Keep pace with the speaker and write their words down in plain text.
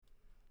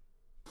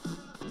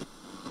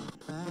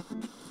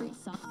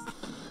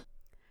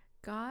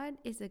God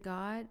is a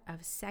God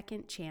of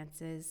second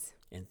chances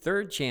and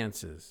third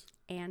chances.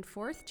 and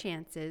fourth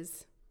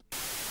chances.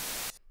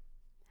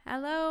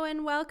 Hello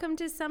and welcome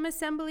to Some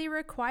Assembly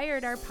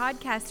Required, our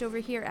podcast over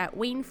here at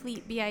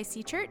Waynfleet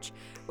BIC Church,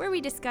 where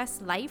we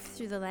discuss life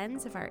through the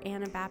lens of our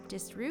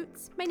Anabaptist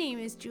roots. My name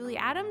is Julie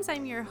Adams.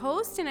 I'm your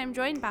host, and I'm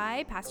joined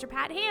by Pastor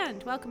Pat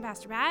Hand. Welcome,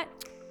 Pastor Pat.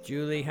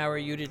 Julie, how are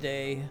you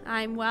today?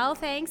 I'm well,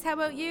 thanks. How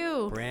about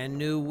you? Brand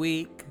new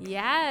week.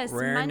 Yes,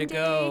 Raring Monday, to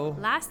go.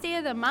 last day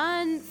of the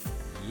month.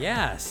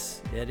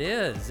 Yes, it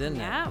is, isn't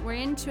Yeah, we're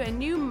into a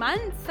new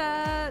month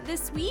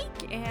this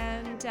week,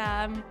 and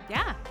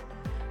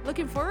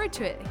looking forward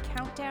to it. A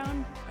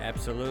countdown.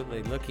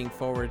 Absolutely. Looking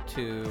forward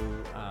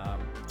to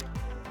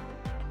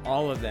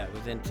all of that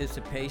with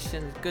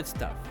anticipation. Good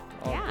stuff.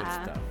 All good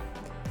stuff.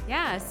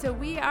 Yeah, so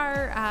we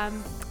are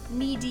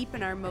knee deep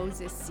in our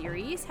Moses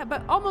series,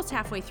 but almost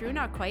halfway through,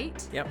 not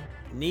quite. Yep.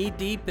 Knee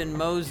deep in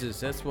Moses.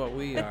 That's what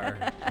we are.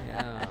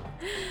 Yeah.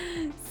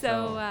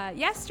 So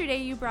yesterday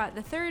you brought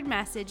the third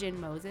message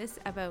in Moses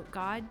about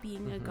God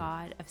being a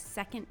God of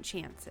second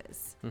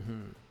chances.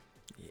 Mm-hmm.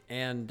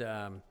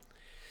 And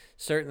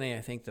certainly I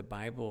think the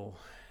Bible,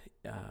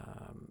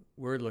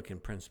 we're looking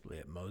principally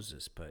at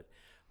Moses, but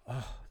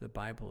the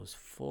Bible is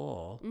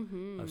full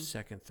of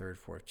second, third,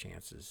 fourth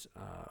chances.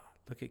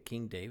 Look at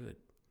King David.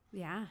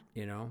 Yeah.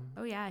 You know?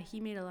 Oh, yeah. He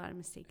made a lot of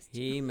mistakes, too.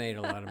 He made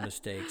a lot of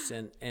mistakes.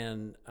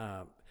 And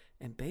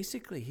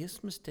basically,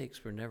 his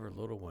mistakes were never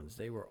little ones.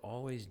 They were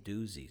always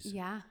doozies.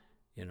 Yeah.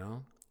 You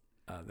know?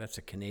 That's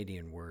a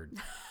Canadian word.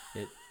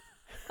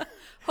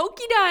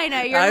 Hokey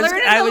Dinah. You're learning the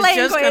language. I was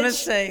just going to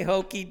say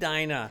Hokey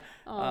Dinah.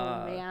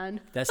 Oh,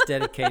 man. That's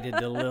dedicated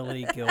to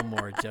Lily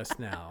Gilmore just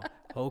now.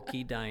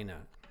 Hokey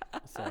Dinah.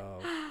 So,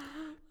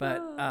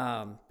 but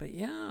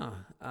yeah.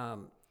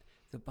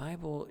 The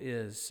Bible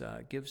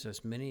gives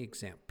us many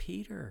examples.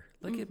 Peter,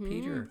 look at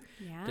Peter,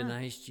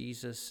 denies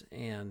Jesus,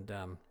 and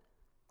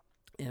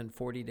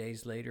 40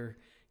 days later,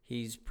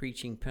 he's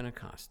preaching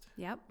Pentecost.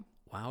 Yep.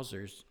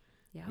 Wowzers,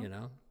 Yep. you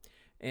know.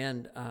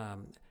 And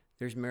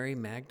there's Mary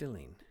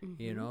Magdalene,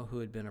 you know, who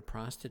had been a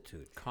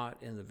prostitute,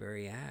 caught in the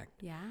very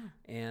act. Yeah.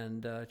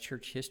 And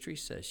church history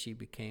says she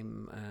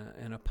became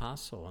an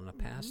apostle and a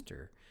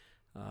pastor.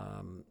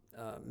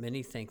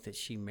 Many think that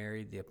she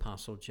married the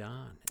Apostle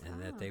John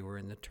and that they were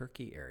in the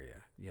Turkey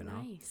area, you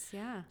know. Nice,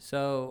 yeah.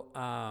 So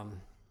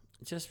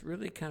just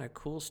really kind of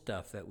cool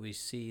stuff that we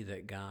see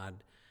that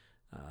God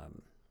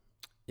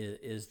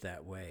is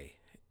that way.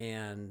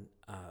 And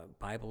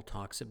Bible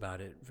talks about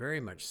it very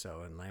much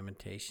so in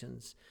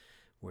Lamentations,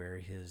 where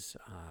his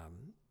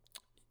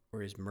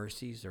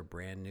mercies are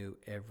brand new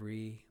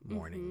every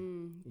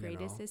morning.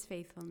 Great is his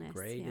faithfulness.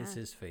 Great is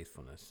his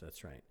faithfulness.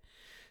 That's right.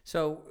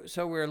 So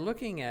we're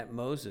looking at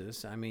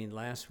Moses. I mean,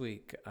 last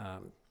week,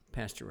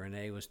 Pastor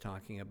Renee was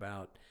talking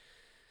about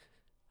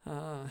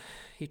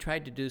he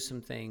tried to do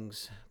some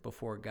things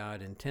before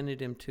God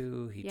intended him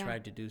to. He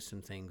tried to do some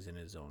things in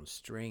his own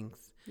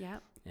strength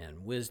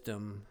and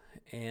wisdom,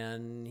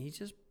 and he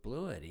just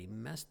blew it. He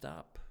messed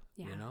up,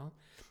 you know,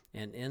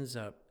 and ends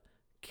up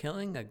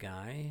killing a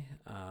guy.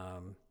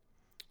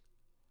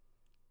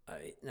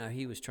 Now,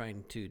 he was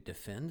trying to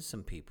defend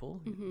some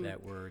people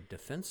that were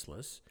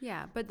defenseless.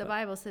 Yeah, but the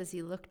Bible says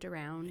he looked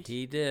around.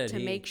 He did. To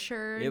make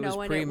sure it no was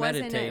one,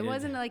 premeditated. it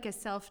wasn't like a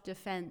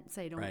self-defense,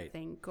 I don't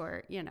think,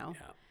 or, you know.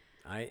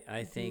 Yeah.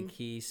 I think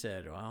he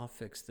said, well, I'll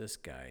fix this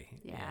guy.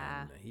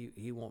 Yeah. And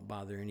he won't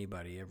bother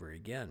anybody ever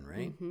again,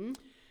 right?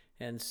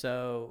 And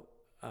so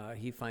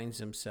he finds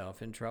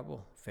himself in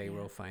trouble.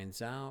 Pharaoh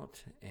finds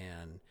out,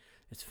 and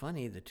it's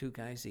funny, the two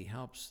guys he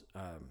helps,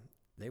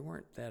 they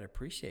weren't that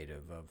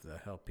appreciative of the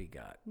help he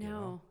got. No. You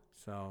know?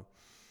 So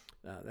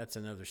that's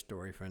another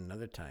story for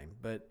another time.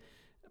 But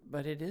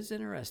it is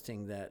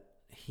interesting that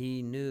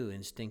he knew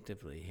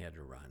instinctively he had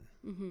to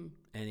run.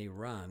 And he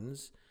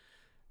runs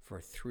for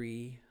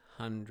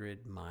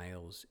 300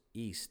 miles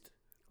east.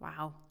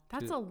 Wow.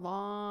 That's a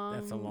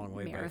long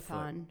way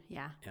marathon. by foot.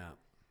 Yeah. Yeah.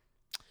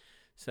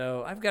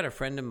 So I've got a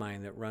friend of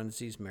mine that runs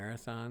these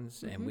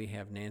marathons, and we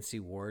have Nancy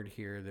Ward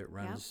here that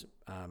runs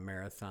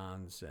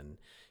marathons, and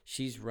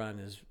she's run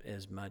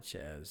as much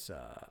as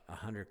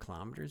 100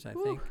 kilometers, I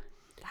think.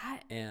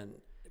 That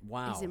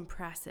is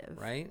impressive,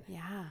 right?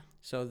 Yeah.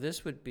 So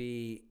this would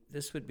be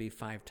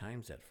 5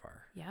 times that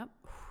far. Yep.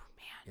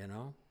 Man. You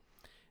know,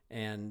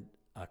 and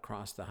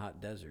across the hot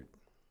desert,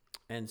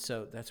 and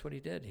so that's what he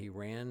did. He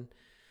ran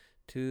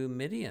to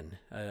Midian,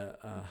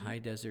 a high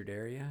desert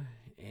area,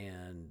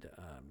 and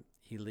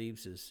he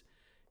leaves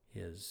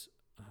his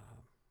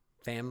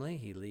family.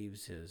 He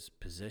leaves his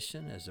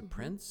position as a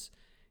prince.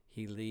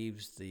 He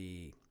leaves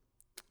the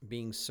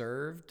being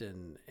served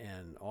and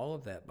all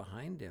of that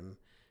behind him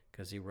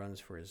because he runs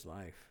for his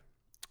life.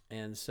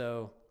 And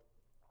so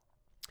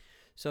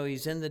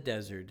he's in the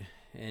desert,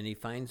 and he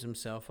finds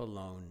himself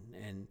alone,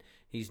 and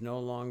he's no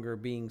longer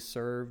being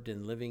served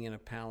and living in a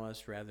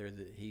palace. Rather,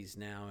 that he's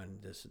now in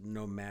this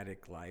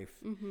nomadic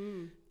life,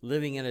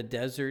 living in a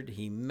desert.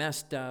 He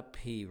messed up.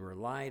 He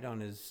relied on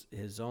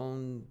his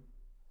own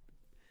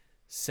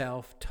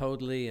self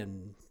totally,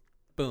 and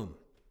boom,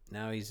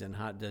 now he's in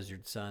hot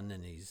desert sun,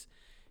 and he's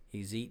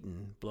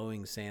eating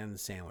blowing sand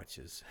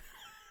sandwiches.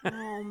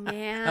 Oh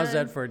man. How's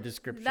that for a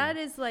description? That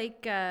is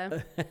like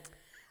a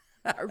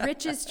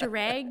riches to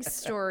rags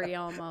story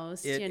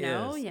almost, It you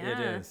know? is, Yeah.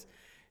 It is.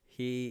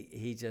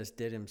 He just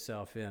did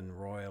himself in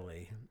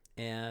royally.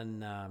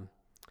 And I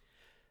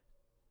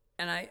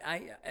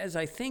as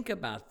I think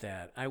about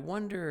that, I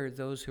wonder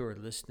those who are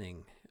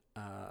listening,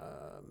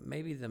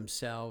 maybe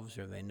themselves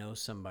or they know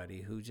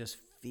somebody who just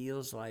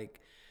feels like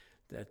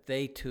that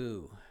they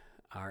too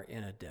are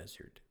in a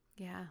desert.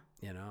 Yeah.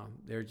 You know,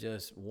 they're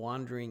just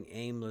wandering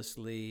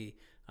aimlessly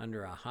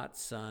under a hot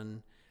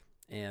sun,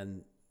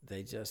 and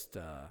they just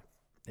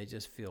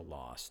feel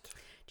lost.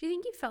 Do you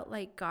think he felt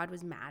like God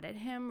was mad at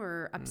him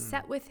or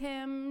upset with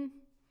him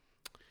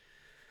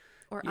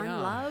or Yeah.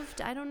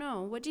 unloved? I don't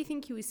know. What do you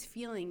think he was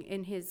feeling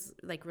in his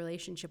like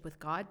relationship with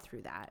God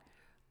through that?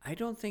 I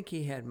don't think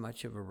he had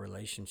much of a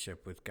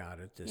relationship with God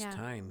at this Yeah.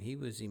 time. He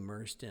was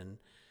immersed in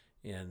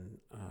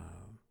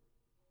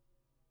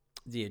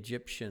the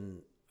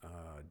Egyptian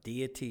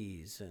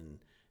deities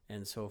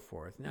and so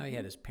forth. Now he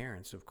had his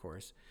parents, of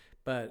course,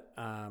 but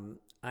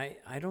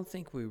I don't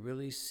think we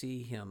really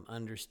see him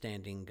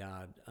understanding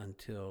God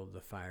until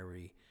the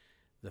fiery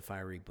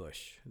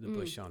bush, the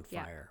bush on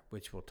yeah. fire,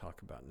 which we'll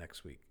talk about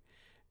next week.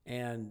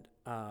 And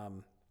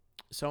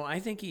so I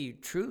think he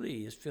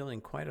truly is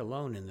feeling quite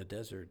alone in the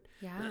desert.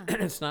 Yeah.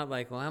 It's not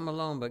like, well, I'm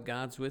alone, but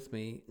God's with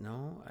me.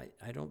 No,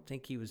 I don't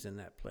think he was in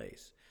that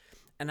place.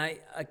 And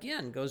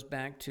again, goes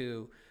back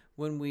to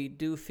when we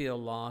do feel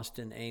lost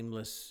and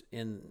aimless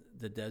in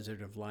the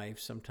desert of life,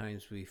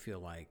 sometimes we feel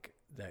like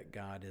that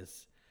God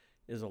is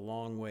a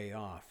long way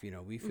off. You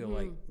know, we feel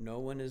like no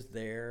one is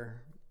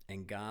there,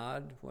 and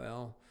God,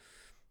 well,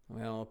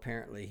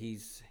 apparently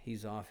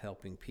he's off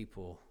helping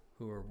people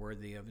who are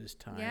worthy of his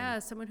time. Yeah,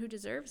 someone who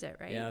deserves it,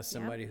 right? Yeah,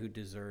 somebody who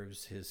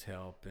deserves his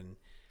help, and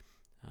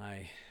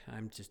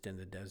I'm just in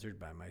the desert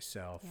by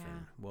myself,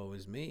 and woe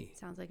is me.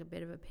 Sounds like a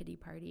bit of a pity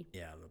party.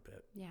 Yeah, a little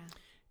bit. Yeah.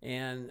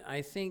 And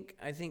I think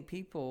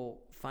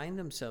people find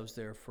themselves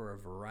there for a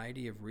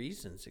variety of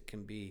reasons. It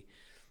can be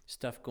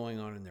stuff going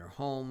on in their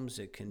homes.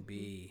 It can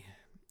be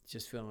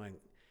just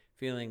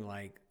feeling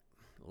like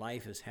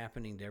life is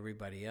happening to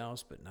everybody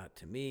else, but not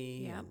to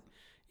me. Yeah. And,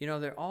 you know,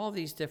 there are all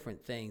these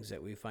different things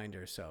that we find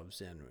ourselves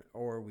in,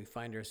 or we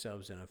find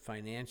ourselves in a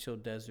financial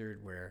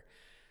desert where,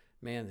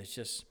 man, there's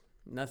just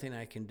nothing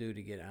I can do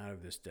to get out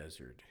of this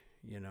desert.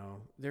 You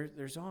know,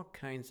 there's all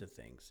kinds of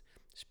things.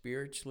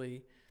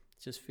 Spiritually,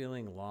 just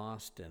feeling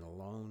lost and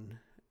alone.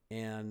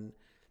 And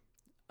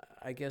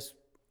I guess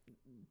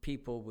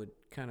people would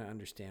kind of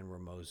understand where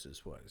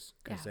Moses was,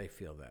 because they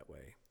feel that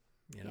way,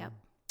 you know?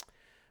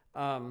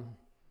 Yep.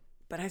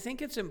 But I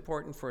think it's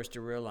important for us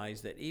to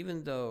realize that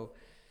even though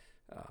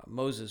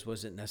Moses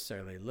wasn't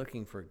necessarily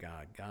looking for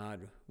God,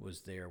 God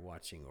was there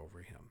watching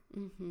over him.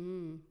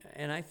 Mm-hmm.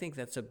 And I think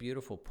that's a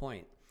beautiful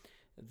point,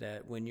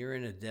 that when you're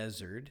in a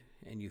desert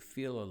and you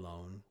feel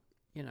alone,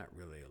 you're not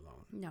really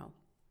alone. No.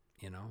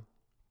 You know?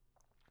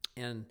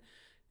 And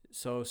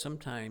so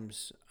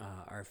sometimes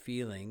our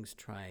feelings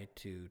try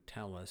to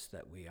tell us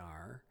that we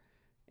are,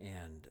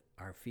 and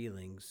our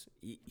feelings,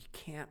 you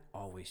can't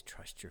always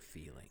trust your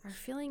feelings. Our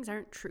feelings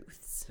aren't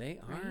truths. They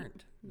right?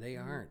 aren't. They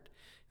aren't.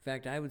 In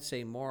fact, I would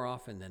say more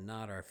often than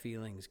not, our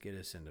feelings get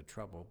us into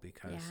trouble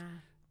because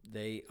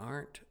they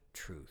aren't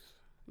truth,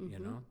 you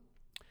know?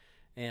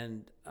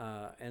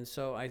 And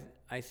so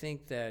I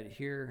think that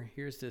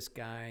here's this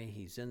guy,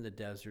 he's in the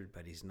desert,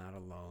 but he's not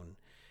alone.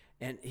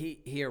 And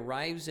he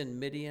arrives in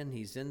Midian,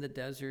 he's in the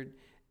desert,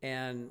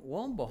 and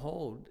lo and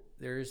behold,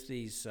 there's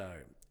these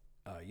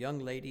young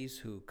ladies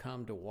who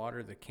come to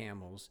water the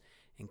camels,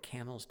 and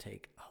camels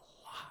take a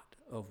lot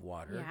of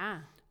water.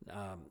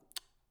 Yeah.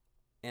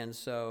 And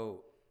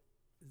so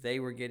they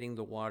were getting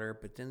the water,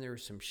 but then there were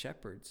some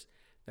shepherds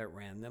that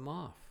ran them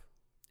off.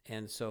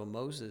 And so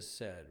Moses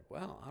said,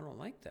 well, I don't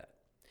like that.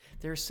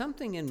 There's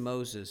something in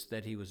Moses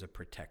that he was a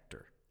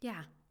protector.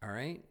 Yeah. All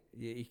right?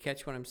 You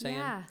catch what I'm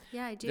saying?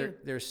 Yeah, I do.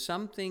 There's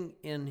something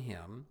in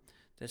him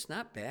that's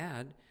not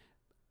bad.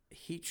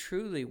 He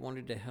truly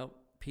wanted to help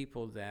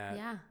people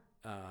that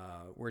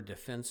were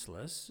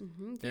defenseless.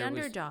 Mm-hmm. The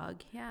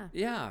underdog,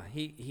 Yeah,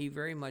 he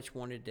very much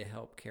wanted to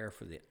help care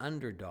for the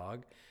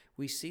underdog.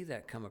 We see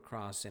that come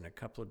across in a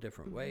couple of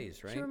different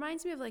ways, right? He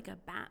reminds me of like a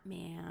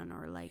Batman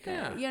or like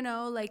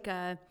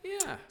a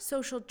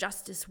social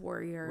justice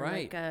warrior,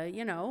 right. like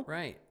a,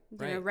 right.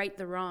 right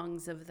the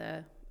wrongs of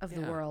the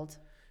world.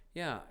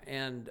 Yeah,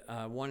 and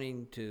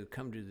wanting to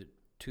come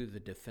to the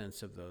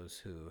defense of those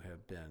who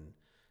have been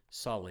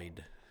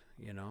sullied,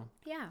 you know?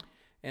 Yeah.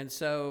 And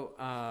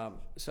so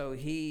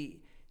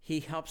he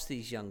helps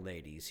these young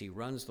ladies. He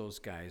runs those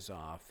guys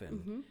off,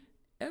 and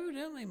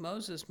evidently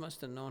Moses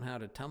must have known how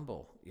to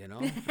tumble, you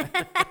know?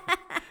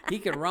 He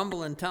could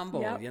rumble and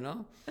tumble, you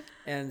know?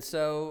 And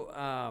so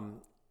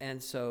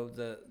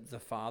the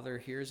father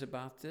hears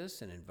about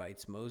this and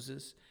invites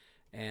Moses.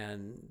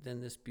 And then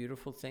this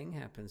beautiful thing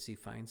happens. He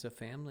finds a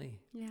family.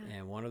 Yeah.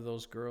 And one of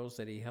those girls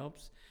that he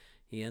helps,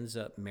 He ends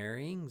up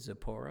marrying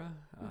Zipporah,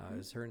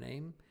 is her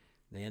name.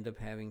 They end up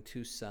having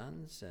 2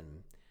 sons,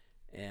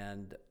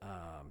 and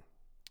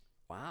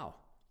wow,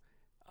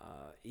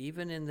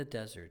 even in the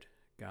desert,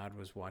 God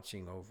was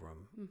watching over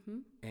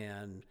him,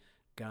 and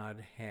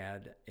God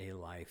had a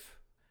life.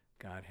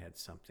 God had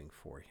something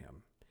for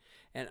him.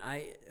 And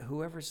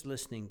whoever's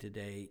listening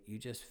today, you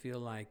just feel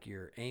like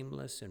you're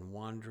aimless and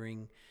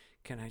wandering.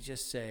 Can I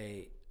just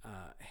say,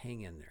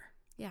 hang in there.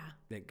 Yeah.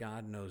 That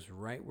God knows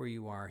right where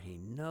you are. He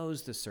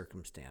knows the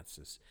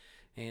circumstances,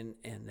 and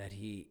that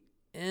he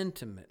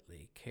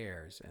intimately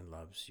cares and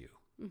loves you,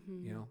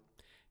 you know?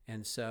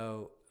 And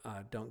so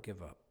don't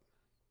give up.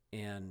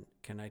 And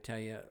can I tell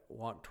you,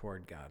 walk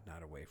toward God,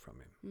 not away from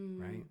him,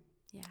 right?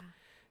 Yeah.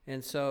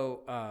 And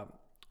so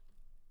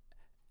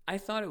I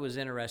thought it was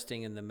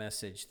interesting in the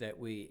message that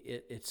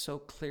it's so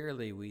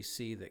clearly we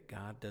see that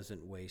God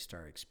doesn't waste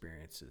our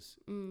experiences,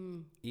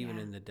 even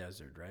in the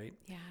desert, right?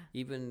 Yeah.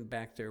 Even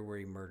back there where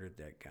he murdered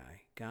that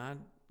guy.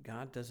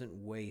 God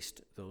doesn't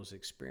waste those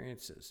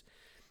experiences.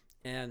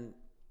 And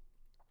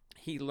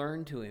he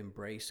learned to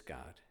embrace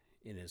God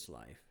in his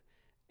life.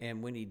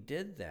 And when he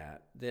did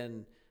that,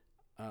 then,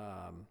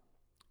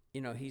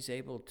 he's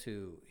able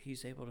to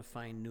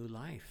find new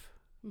life,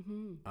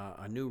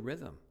 a new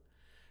rhythm.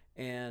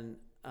 And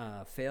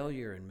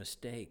failure and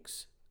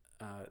mistakes,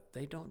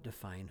 they don't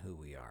define who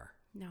we are.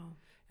 No.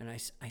 And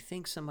I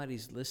think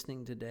somebody's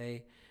listening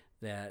today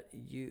that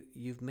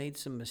you've made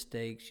some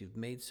mistakes, you've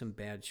made some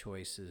bad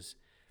choices,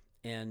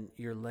 and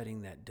you're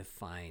letting that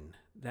define,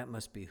 that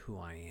must be who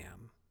I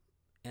am.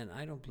 And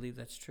I don't believe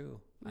that's true.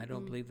 I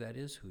don't believe that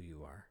is who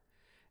you are.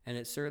 And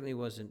it certainly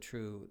wasn't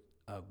true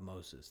of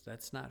Moses.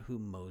 That's not who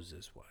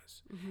Moses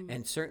was.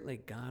 And certainly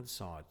God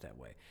saw it that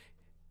way.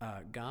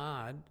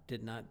 God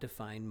did not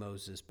define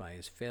Moses by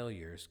his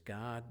failures.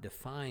 God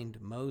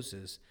defined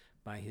Moses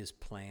by his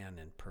plan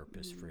and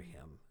purpose for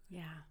him.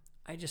 Yeah.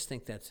 I just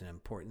think that's an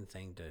important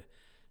thing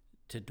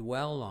to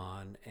dwell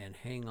on and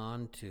hang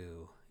on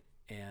to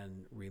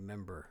and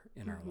remember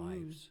in our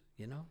lives,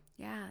 you know?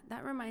 Yeah,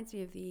 that reminds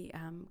me of the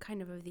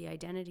kind of the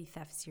identity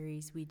theft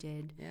series we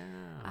did.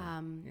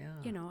 Yeah.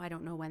 You know, I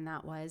don't know when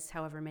that was,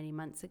 however many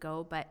months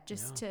ago, but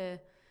just to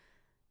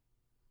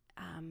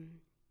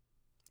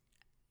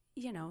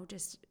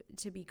just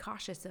to be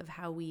cautious of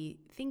how we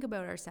think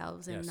about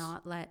ourselves and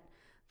not let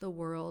the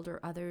world or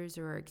others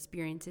or our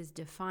experiences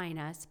define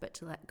us, but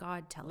to let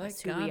God tell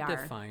us who we are. Let God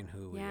define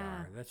who we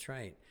are. That's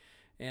right.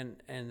 And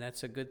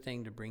that's a good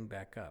thing to bring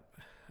back up.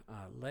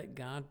 Let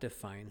God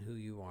define who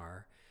you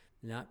are,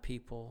 not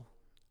people,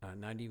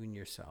 not even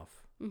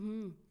yourself.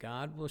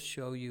 God will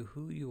show you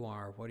who you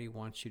are, what he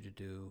wants you to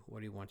do,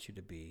 what he wants you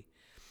to be.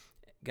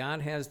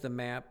 God has the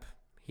map.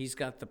 He's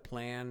got the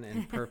plan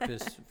and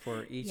purpose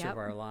for each of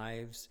our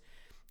lives.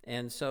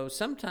 And so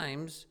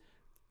sometimes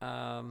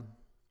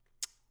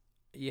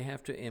you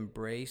have to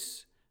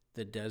embrace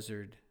the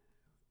desert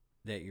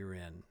that you're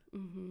in,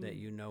 that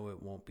you know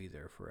it won't be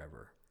there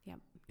forever. Yep.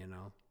 You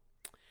know?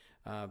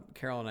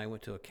 Carol and I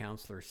went to a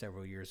counselor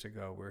several years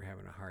ago. We were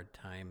having a hard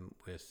time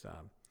with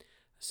a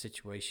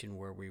situation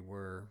where we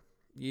were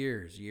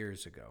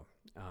years ago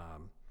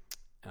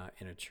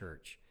in a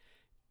church.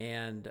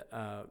 And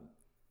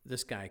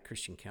this guy,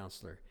 Christian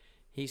counselor,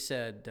 he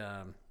said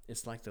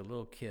it's like the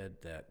little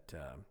kid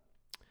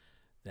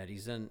that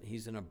he's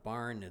in a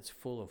barn that's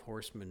full of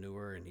horse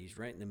manure, and he's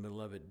right in the middle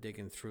of it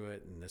digging through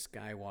it, and this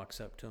guy walks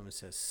up to him and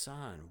says,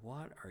 "Son,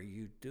 what are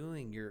you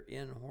doing? You're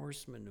in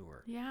horse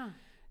manure." Yeah.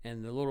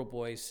 And the little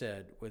boy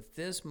said, "With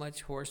this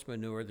much horse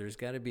manure, there's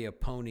got to be a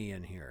pony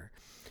in here."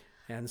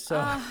 And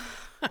so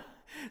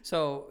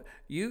so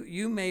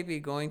you may be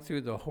going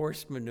through the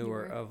horse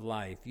manure of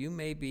life. You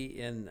may be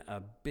in a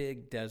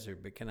big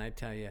desert, but can I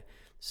tell you,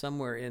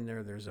 somewhere in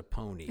there's a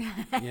pony,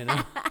 you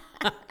know?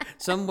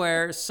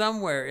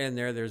 somewhere in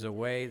there's a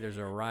way, there's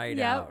a ride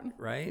out,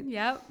 right?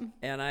 Yep.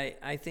 And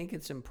I think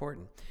it's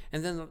important.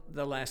 And then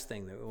the last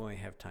thing that we only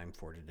have time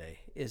for today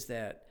is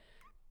that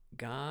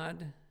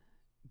God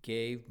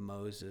gave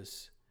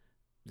Moses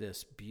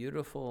this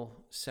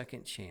beautiful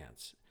second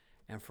chance.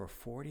 And for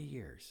 40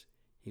 years,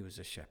 he was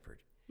a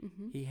shepherd.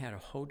 He had a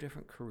whole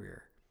different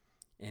career.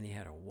 And he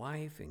had a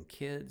wife and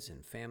kids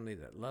and family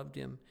that loved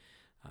him.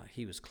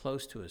 He was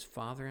close to his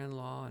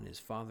father-in-law, and his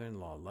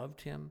father-in-law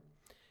loved him.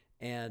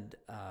 And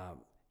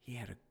he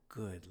had a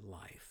good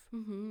life.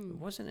 It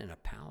wasn't in a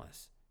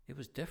palace. It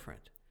was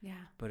different.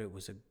 Yeah. But it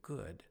was a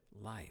good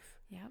life.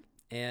 Yep.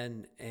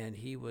 And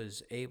he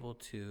was able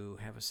to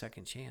have a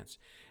second chance.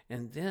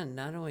 And then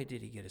not only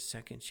did he get a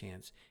second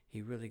chance,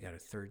 he really got a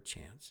third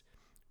chance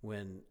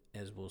when,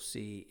 as we'll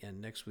see in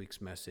next week's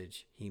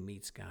message, he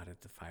meets God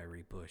at the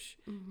fiery bush.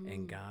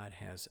 And God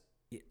has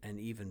an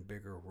even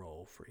bigger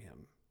role for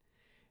him.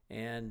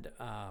 And,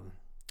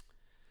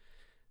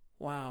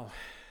 wow,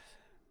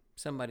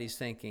 somebody's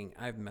thinking,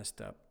 I've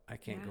messed up. I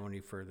can't go any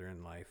further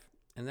in life.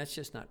 And that's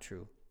just not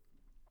true.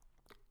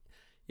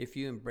 If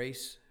you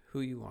embrace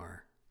who you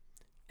are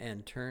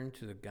and turn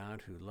to the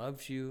God who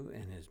loves you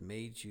and has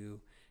made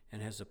you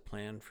and has a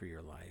plan for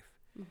your life,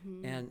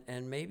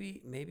 and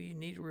maybe you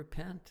need to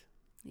repent.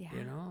 Yeah.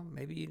 You know,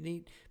 maybe you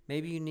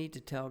need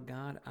to tell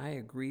God, I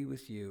agree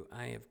with you.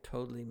 I have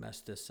totally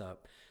messed this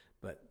up,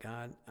 but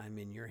God, I'm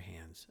in your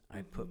hands.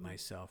 I put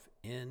myself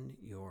in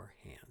your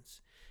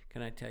hands.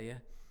 Can I tell you,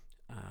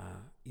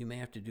 you may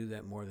have to do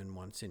that more than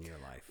once in your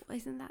life. Well,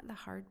 isn't that the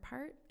hard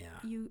part? Yeah.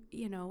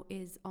 You know,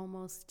 is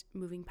almost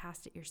moving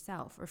past it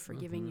yourself, or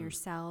forgiving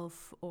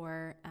yourself,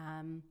 or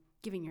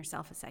giving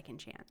yourself a second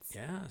chance.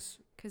 Yes.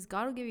 Because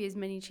God will give you as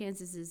many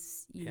chances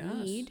as you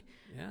need,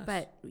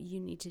 but you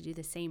need to do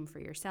the same for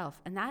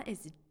yourself. And that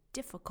is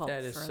difficult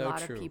for a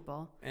lot of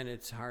people. And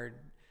it's hard.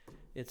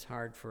 It's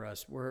hard for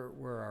us. We're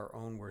our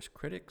own worst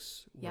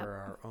critics. Yep. We're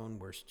our own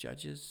worst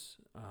judges.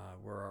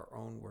 We're our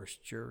own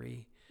worst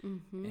jury.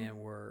 And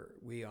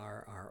we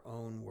are our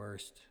own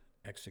worst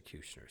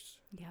executioners.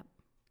 Yep.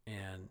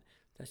 And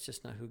that's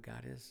just not who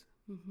God is,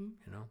 you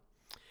know?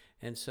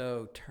 And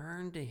so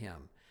turn to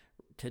him.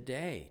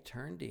 Today,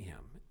 turn to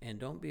him. And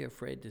don't be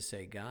afraid to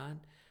say,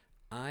 God,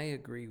 I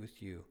agree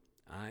with you.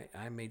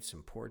 I made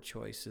some poor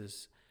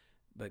choices,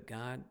 but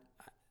God,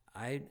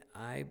 I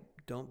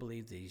don't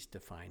believe these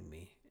define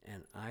me.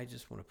 And I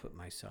just want to put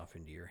myself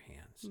into your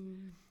hands.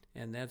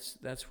 And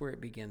that's where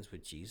it begins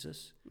with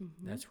Jesus.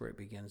 That's where it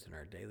begins in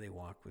our daily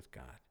walk with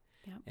God.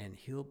 Yep. And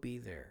he'll be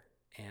there.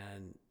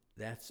 And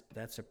that's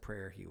a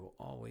prayer he will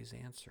always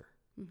answer.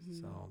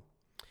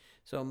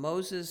 So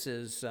Moses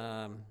is,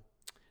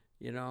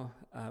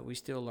 we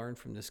still learn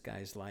from this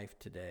guy's life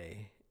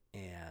today,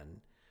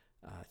 and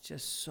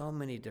just so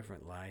many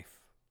different life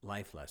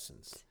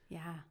lessons.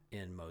 Yeah.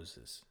 In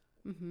Moses.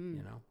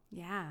 You know.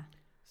 Yeah.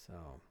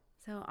 So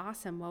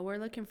awesome. Well, we're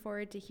looking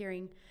forward to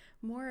hearing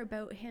more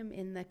about him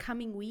in the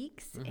coming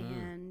weeks,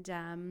 and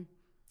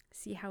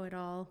see how it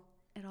all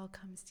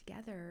comes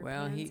together.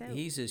 Well,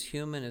 he's as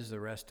human as the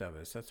rest of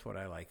us. That's what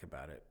I like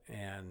about it.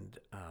 And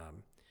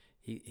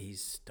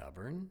he's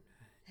stubborn.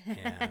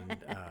 And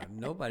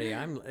nobody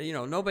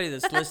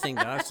that's listening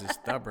to us is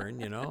stubborn,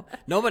 you know.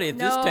 Nobody at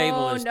this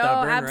table is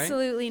stubborn, right? No,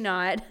 absolutely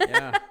not.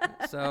 Yeah.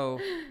 So,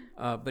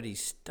 but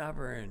he's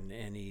stubborn,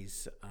 and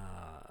he's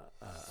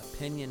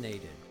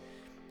opinionated,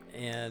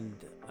 and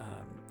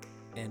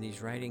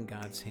he's right in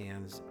God's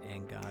hands,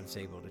 and God's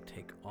able to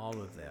take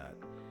all of that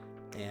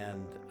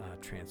and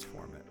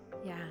transform it.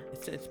 Yeah.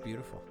 It's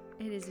beautiful.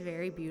 It is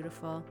very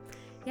beautiful.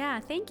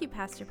 Yeah, thank you,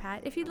 Pastor Pat.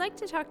 If you'd like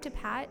to talk to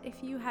Pat,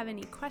 if you have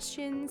any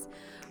questions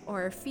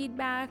or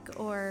feedback,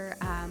 or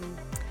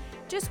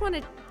just want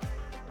to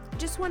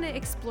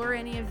explore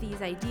any of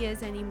these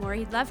ideas anymore,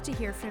 he'd love to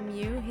hear from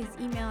you. His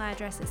email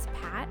address is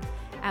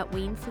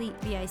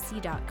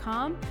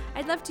pat@waynefleetvic.com.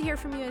 I'd love to hear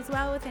from you as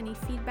well with any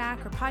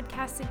feedback or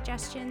podcast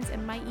suggestions,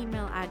 and my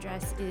email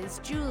address is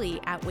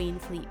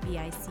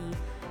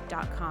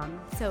julie@waynefleetvic.com.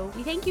 So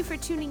we thank you for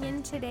tuning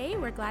in today.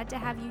 We're glad to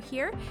have you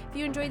here. If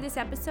you enjoyed this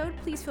episode,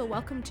 please feel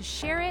welcome to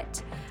share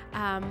it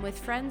with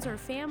friends or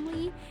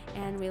family,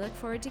 and we look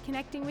forward to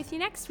connecting with you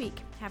next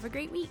week. Have a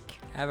great week.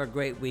 Have a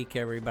great week,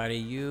 everybody.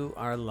 You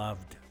are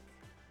loved.